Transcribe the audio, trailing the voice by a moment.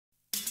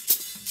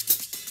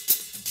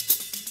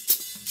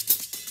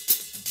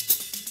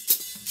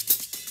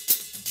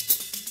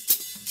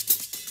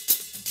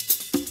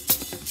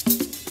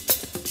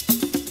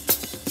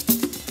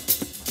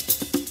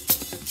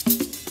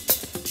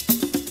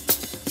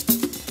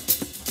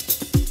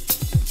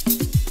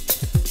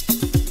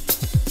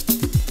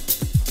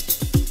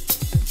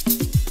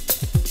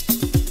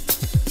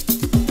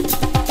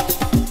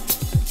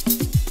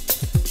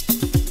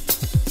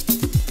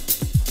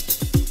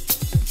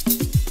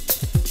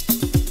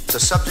The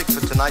subject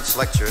for tonight's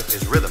lecture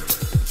is rhythm.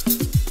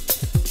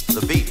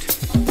 The beat.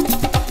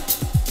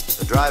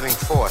 The driving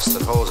force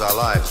that holds our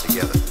lives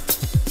together.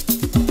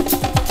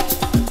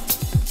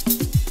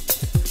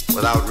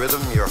 Without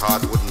rhythm, your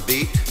heart wouldn't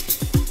beat.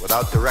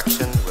 Without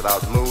direction,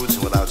 without moods,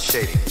 and without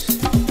shadings.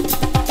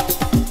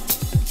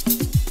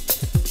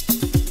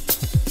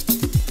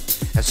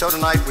 And so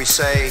tonight we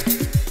say,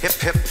 hip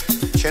hip,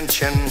 chin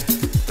chin,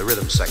 the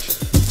rhythm section.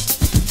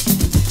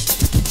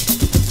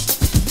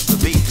 The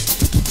beat.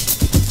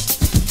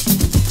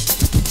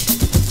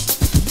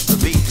 The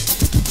beat.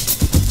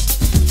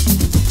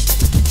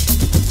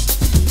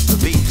 The beat. The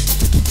beat.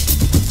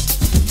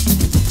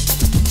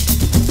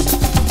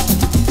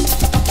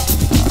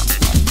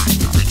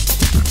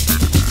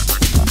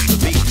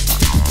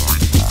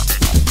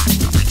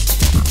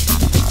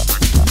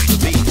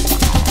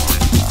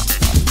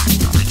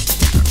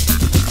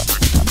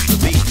 The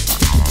beat.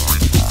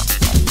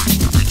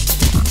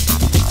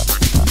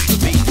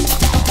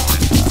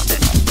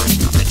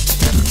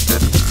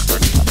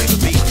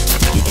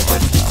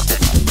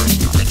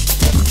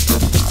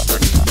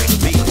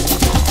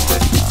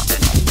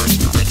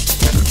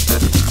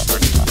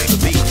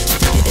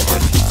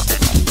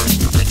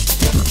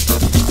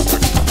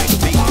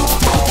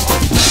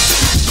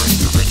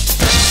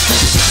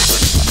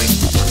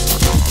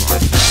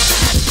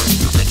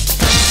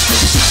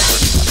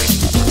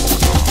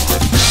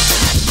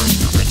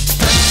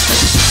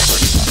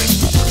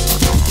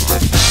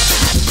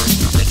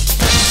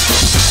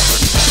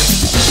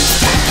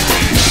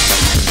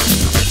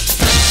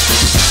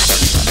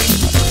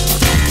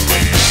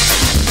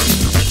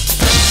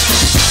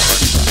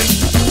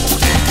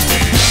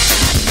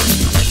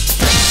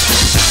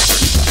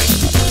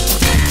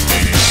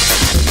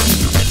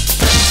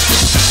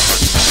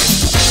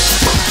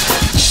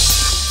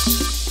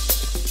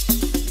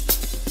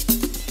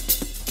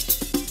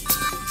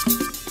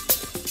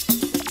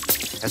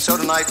 And so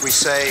tonight we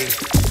say,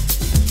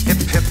 hip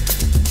hip,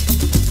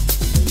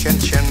 chin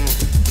chin,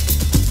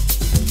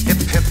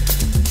 hip hip,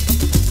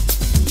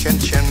 chin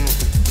chin,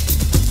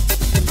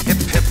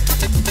 hip hip,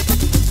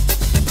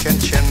 chin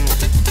chin,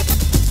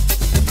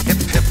 hip hip, chin chin,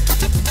 hip hip,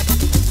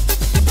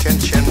 chin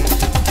chin,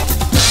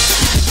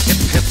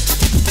 hip hip,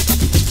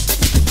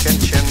 chin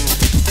chin,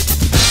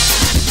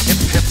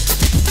 hip hip,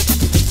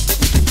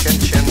 chin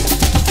chin.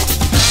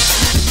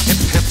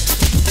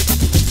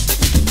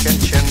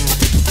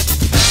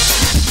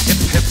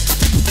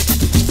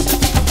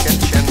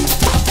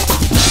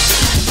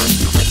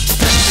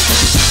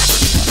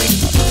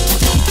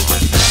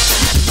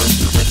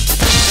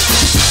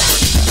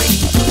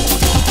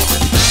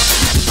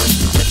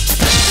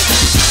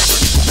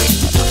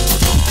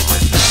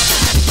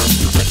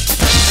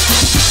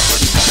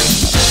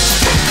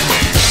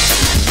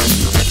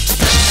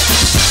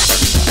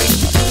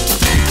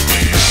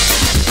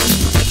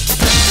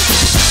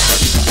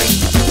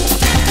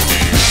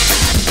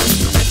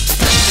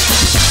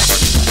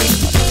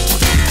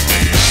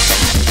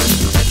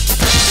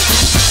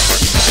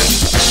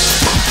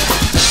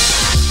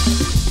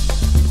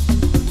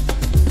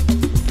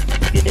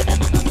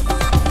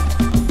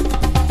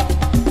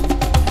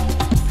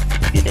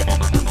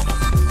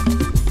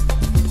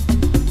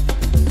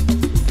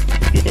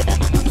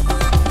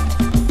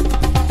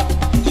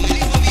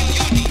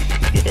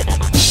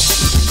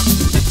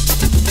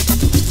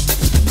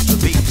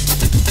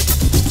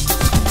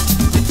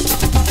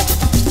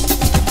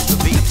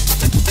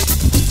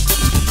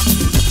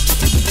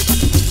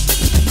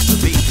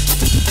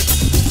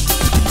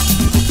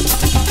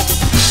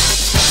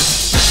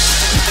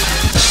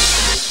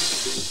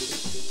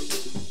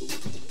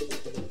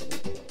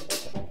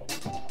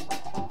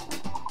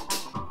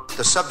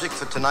 The subject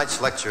for tonight's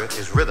lecture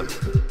is rhythm.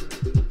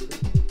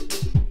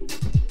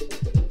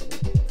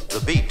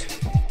 The beat.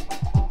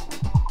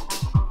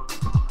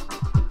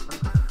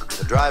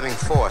 The driving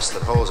force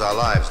that holds our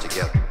lives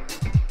together.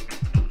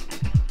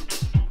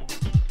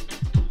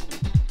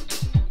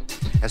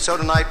 And so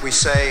tonight we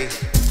say,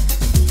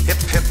 hip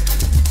hip,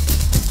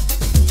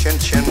 chin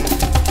chin,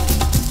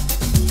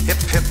 hip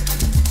hip,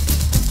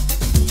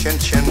 chin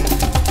chin,